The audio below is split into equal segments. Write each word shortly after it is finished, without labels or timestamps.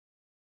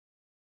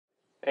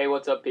Hey,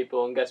 what's up,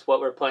 people? And guess what?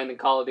 We're playing the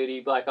Call of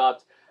Duty Black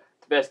Ops.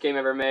 It's the best game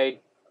ever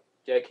made.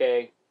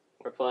 JK.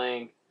 We're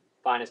playing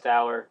Finest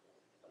Hour.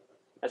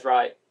 That's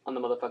right, on the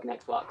motherfucking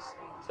Xbox.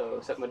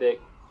 So, suck my dick.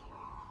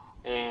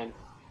 And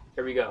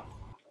here we go,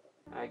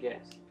 I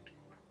guess.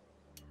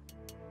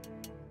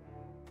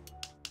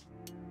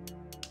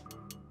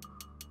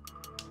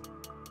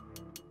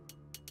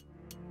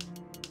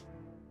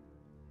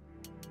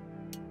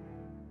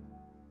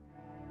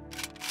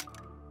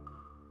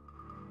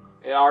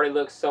 It already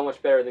looks so much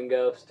better than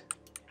Ghost.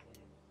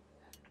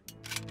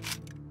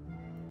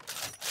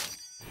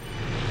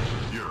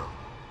 Year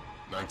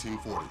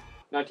 1940.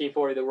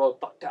 1940, the world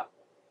fucked up.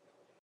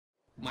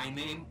 My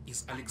name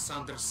is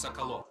Alexander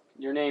Sokolov.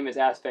 Your name is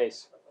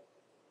Assface.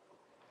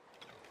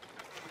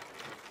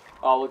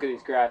 Oh, look at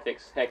these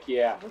graphics. Heck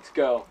yeah, let's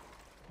go.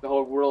 The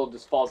whole world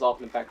just falls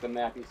off in the back of the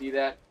map. You see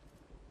that?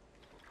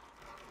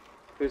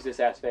 Who's this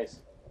Assface?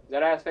 Is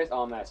that Assface?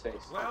 Oh, I'm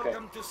Assface. Okay.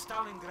 Welcome to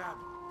Stalingrad.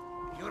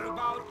 You're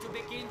about to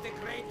begin the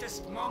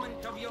greatest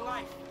moment of your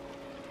life.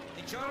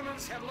 The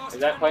Germans have lost. Is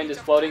that plane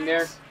just floating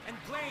there? And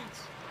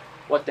planes.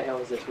 What the hell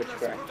is this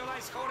Witchcraft?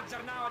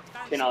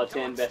 10 out of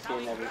 10, best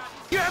game ever.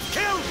 You have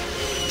killed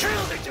the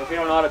German. If you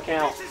don't know how to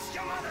count. This is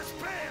your mother's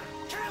prayer.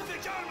 Kill the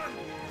German.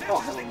 Oh,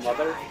 hello,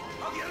 mother.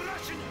 Of your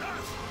Russian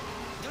earth.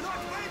 Do not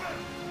waver.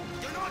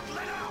 Do not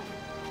let out.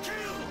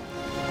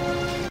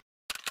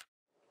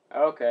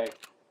 Kill. Okay.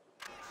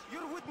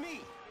 You're with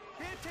me.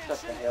 Pay attention.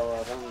 Shut the hell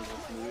up. I don't need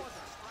this move.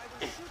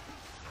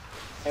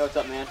 Hey, what's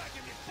up, man?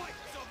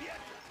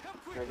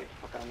 Get the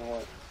fuck out of the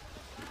way.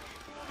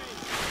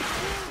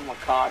 I'm a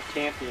COD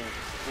champion.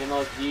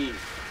 MLG.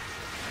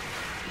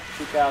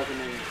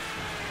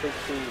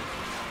 2016.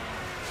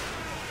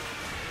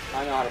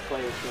 I know how to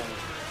play this game.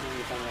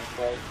 Anything I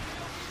play.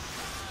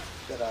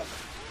 Shut up.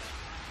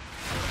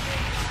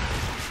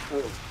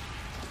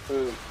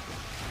 Ooh.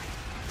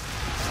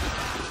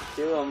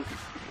 Kill him.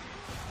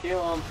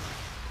 Kill him.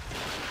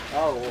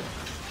 Oh.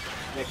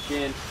 Next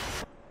gen.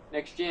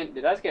 Next gen.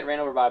 Did I just get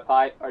ran over by a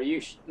pipe? Are you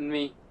shitting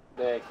me?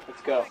 Hey,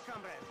 let's go.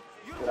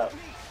 Shut up. I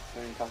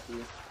don't even talk to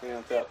you. Hey,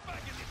 what's up?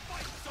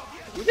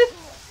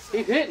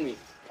 He's hitting me.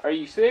 Are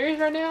you serious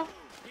right now?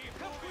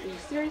 Are you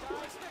serious?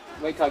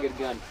 Wait till I get a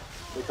gun.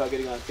 Wait till I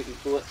get a gun. Stick these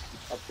bullets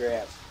up your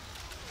ass.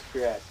 Up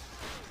your ass.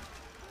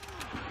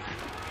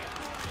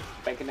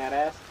 Spanking that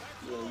ass?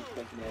 Yeah, you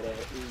spanking that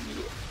ass. Ooh,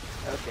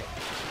 yeah. Okay.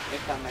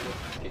 Next time I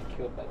get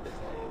killed by this.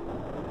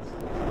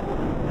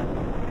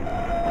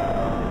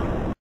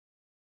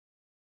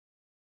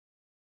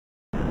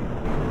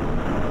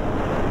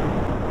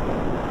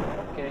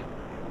 Okay.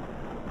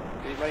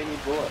 Anybody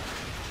need bullets?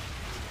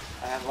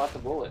 I have lots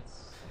of bullets.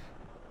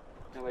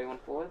 Nobody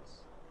want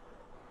bullets?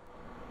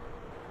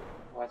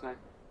 Why's my...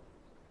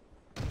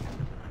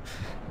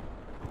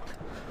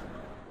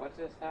 What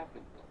just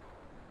happened?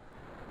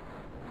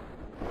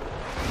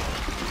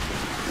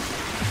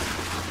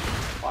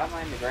 Why am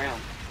I in the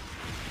ground?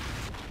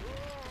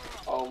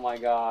 Oh my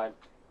god.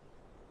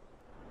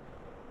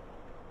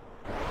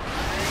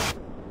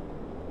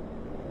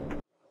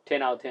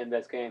 Ten out of 10,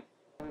 best game.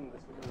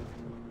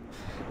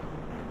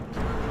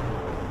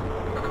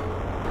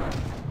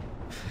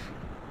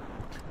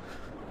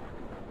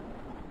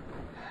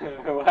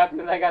 What happened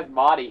to that guy's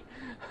body?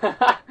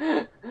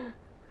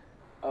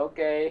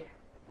 Okay.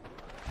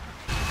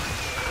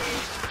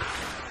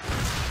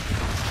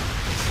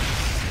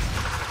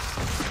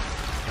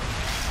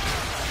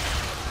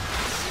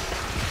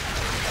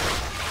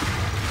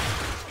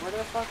 Where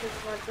the fuck is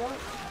my truck?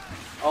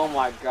 Oh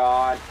my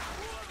god.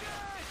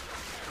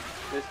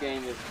 This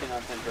game is 10 out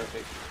of 10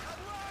 perfect.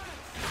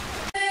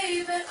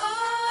 Baby,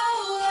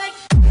 oh, like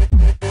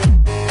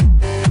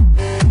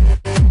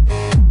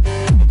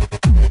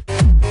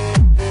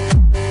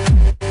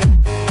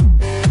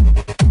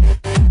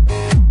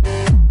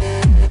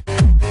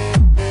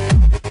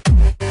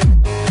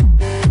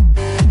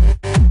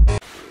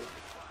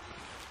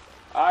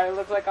Alright,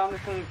 looks like I'm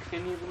just gonna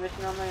continue the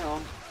mission on my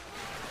own.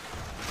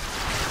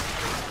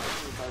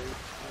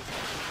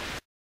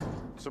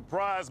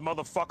 Surprise,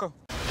 motherfucker.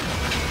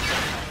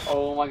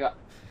 Oh my god.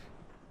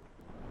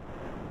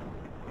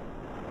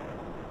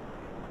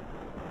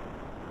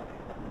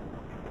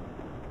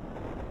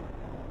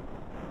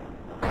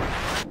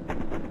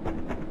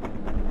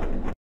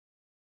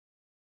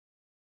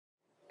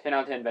 Ten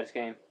out of 10, best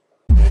game.